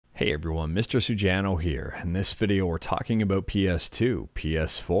Hey everyone, Mr. Sujano here. In this video we're talking about PS2,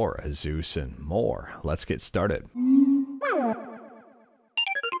 PS4, Asus, and more. Let's get started.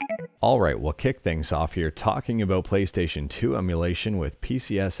 Alright, we'll kick things off here talking about PlayStation 2 emulation with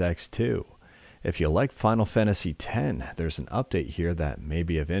PCSX2. If you like Final Fantasy X, there's an update here that may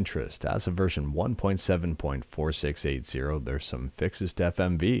be of interest. As of version 1.7.4680, there's some fixes to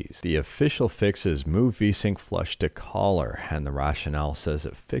FMVs. The official fix is move VSync flush to caller, and the rationale says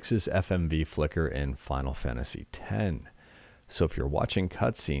it fixes FMV flicker in Final Fantasy X. So if you're watching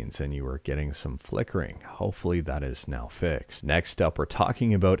cutscenes and you are getting some flickering, hopefully that is now fixed. Next up, we're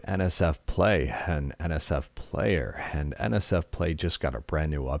talking about NSFPlay and NSFPlayer, and NSFPlay just got a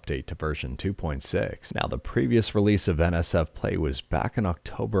brand new update to version 2.6. Now, the previous release of NSFPlay was back in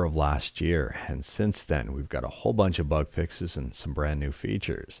October of last year, and since then we've got a whole bunch of bug fixes and some brand new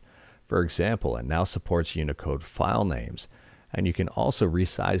features. For example, it now supports Unicode file names, and you can also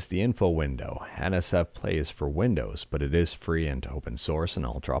resize the info window. NSFPlay is for Windows, but it is free and open source, and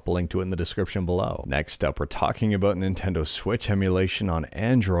I'll drop a link to it in the description below. Next up, we're talking about Nintendo Switch emulation on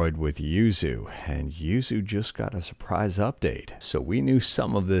Android with Yuzu, and Yuzu just got a surprise update. So we knew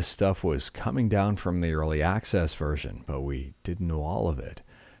some of this stuff was coming down from the early access version, but we didn't know all of it.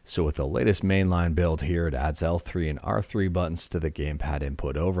 So with the latest mainline build here, it adds L3 and R3 buttons to the gamepad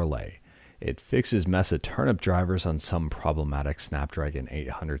input overlay. It fixes Mesa turnip drivers on some problematic Snapdragon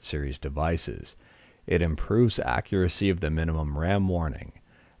 800 series devices. It improves accuracy of the minimum RAM warning.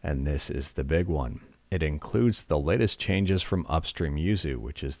 And this is the big one. It includes the latest changes from Upstream Yuzu,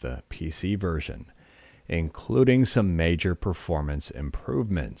 which is the PC version, including some major performance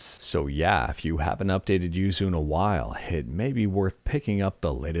improvements. So yeah, if you haven't updated Yuzu in a while, it may be worth picking up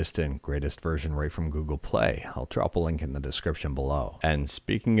the latest and greatest version right from Google Play. I'll drop a link in the description below. And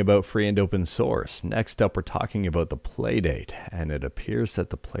speaking about free and open source, next up we're talking about the Playdate, and it appears that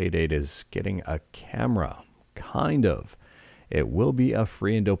the Playdate is getting a camera, kind of. It will be a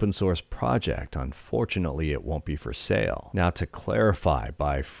free and open source project. Unfortunately, it won't be for sale. Now, to clarify,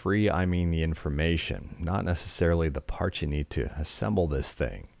 by free I mean the information, not necessarily the parts you need to assemble this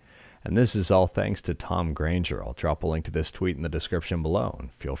thing. And this is all thanks to Tom Granger. I'll drop a link to this tweet in the description below,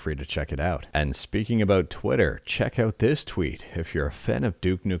 and feel free to check it out. And speaking about Twitter, check out this tweet. If you're a fan of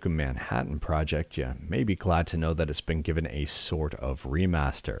Duke Nukem Manhattan Project, you may be glad to know that it's been given a sort of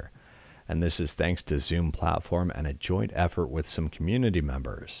remaster. And this is thanks to Zoom platform and a joint effort with some community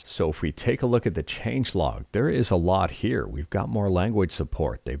members. So if we take a look at the changelog, there is a lot here. We've got more language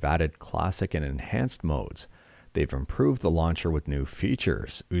support. They've added classic and enhanced modes. They've improved the launcher with new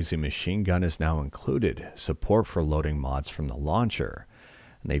features. Uzi machine gun is now included, support for loading mods from the launcher.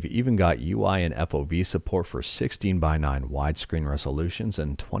 And they've even got UI and FOV support for 16:9 widescreen resolutions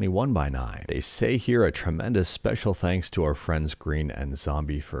and 21:9. They say here a tremendous special thanks to our friends Green and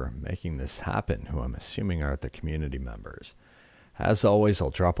Zombie for making this happen, who I'm assuming are the community members. As always, I'll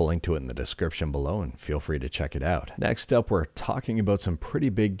drop a link to it in the description below, and feel free to check it out. Next up, we're talking about some pretty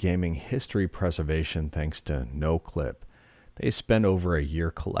big gaming history preservation thanks to NoClip. They spent over a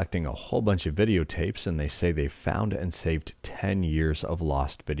year collecting a whole bunch of videotapes, and they say they found and saved 10 years of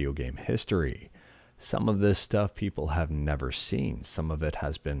lost video game history. Some of this stuff people have never seen. Some of it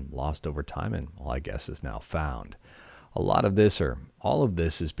has been lost over time and, well, I guess is now found. A lot of this, or all of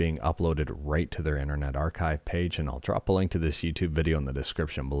this, is being uploaded right to their Internet Archive page, and I'll drop a link to this YouTube video in the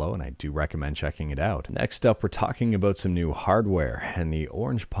description below, and I do recommend checking it out. Next up, we're talking about some new hardware, and the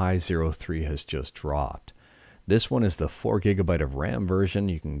Orange Pi 03 has just dropped. This one is the 4GB of RAM version.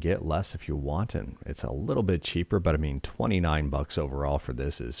 You can get less if you want, and it's a little bit cheaper, but I mean $29 overall for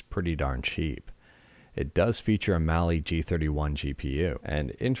this is pretty darn cheap. It does feature a Mali G31 GPU,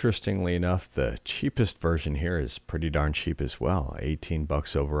 and interestingly enough, the cheapest version here is pretty darn cheap as well,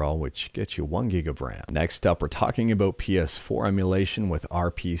 $18 overall, which gets you 1GB of RAM. Next up, we're talking about PS4 emulation with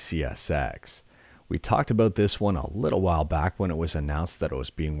RPCSX. We talked about this one a little while back when it was announced that it was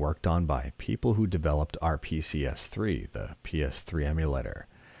being worked on by people who developed RPCS3, the PS3 emulator.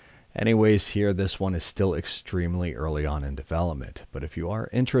 Anyways, here this one is still extremely early on in development, but if you are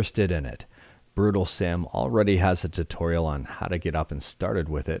interested in it, Brutal Sam already has a tutorial on how to get up and started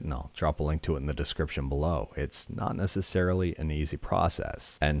with it, and I'll drop a link to it in the description below. It's not necessarily an easy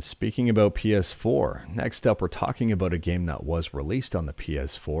process. And speaking about PS4, next up we're talking about a game that was released on the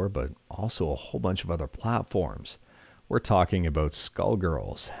PS4, but also a whole bunch of other platforms. We're talking about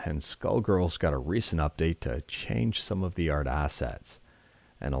Skullgirls, and Skullgirls got a recent update to change some of the art assets.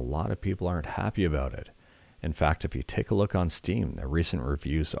 And a lot of people aren't happy about it. In fact, if you take a look on Steam, the recent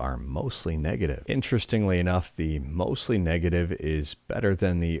reviews are mostly negative. Interestingly enough, the mostly negative is better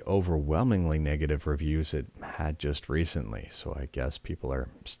than the overwhelmingly negative reviews it had just recently, so I guess people are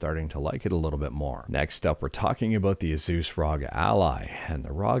starting to like it a little bit more. Next up, we're talking about the Asus ROG Ally, and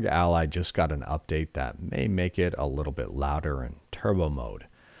the ROG Ally just got an update that may make it a little bit louder in turbo mode.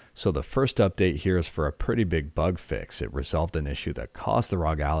 So the first update here is for a pretty big bug fix. It resolved an issue that caused the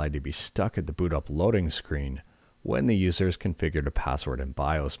ROG Ally to be stuck at the boot up loading screen when the users configured a password in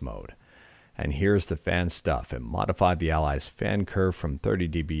BIOS mode. And here's the fan stuff. It modified the Ally's fan curve from 30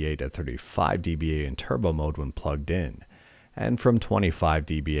 dBA to 35 dBA in turbo mode when plugged in, and from 25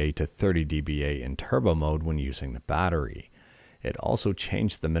 dBA to 30 dBA in turbo mode when using the battery. It also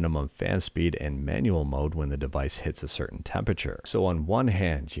changed the minimum fan speed in manual mode when the device hits a certain temperature. So on one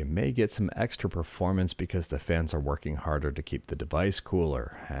hand, you may get some extra performance because the fans are working harder to keep the device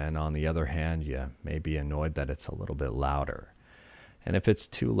cooler, and on the other hand, you may be annoyed that it's a little bit louder. And if it's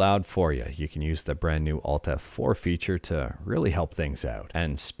too loud for you, you can use the brand new Alt F4 feature to really help things out.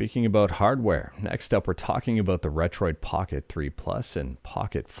 And speaking about hardware, next up we're talking about the Retroid Pocket 3 Plus and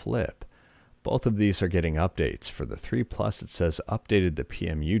Pocket Flip. Both of these are getting updates. For the 3 Plus, it says updated the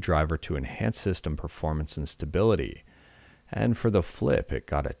PMU driver to enhance system performance and stability. And for the Flip, it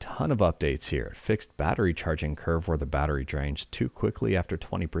got a ton of updates here. It fixed battery charging curve where the battery drains too quickly after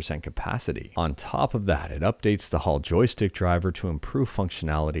 20% capacity. On top of that, it updates the Hall joystick driver to improve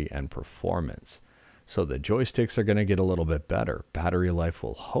functionality and performance. So the joysticks are going to get a little bit better. Battery life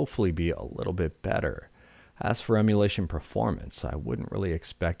will hopefully be a little bit better. As for emulation performance, I wouldn't really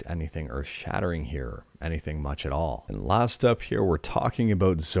expect anything earth-shattering here, anything much at all. And last up here, we're talking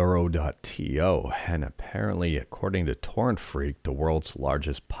about Zoro.to, and apparently, according to Torrent Freak, the world's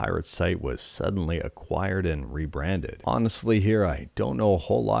largest pirate site was suddenly acquired and rebranded. Honestly here, I don't know a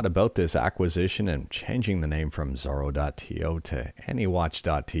whole lot about this acquisition and changing the name from Zoro.to to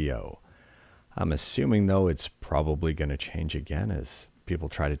Aniwatch.to. I'm assuming though it's probably going to change again as people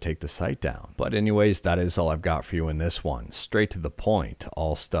try to take the site down. But anyways, that is all I've got for you in this one. Straight to the point,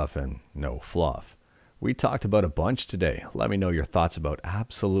 all stuff and no fluff. We talked about a bunch today. Let me know your thoughts about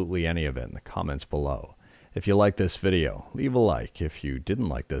absolutely any of it in the comments below. If you like this video, leave a like. If you didn't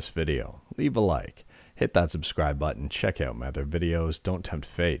like this video, leave a like. Hit that subscribe button, check out my other videos. Don't tempt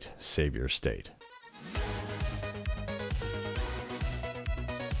fate, save your state.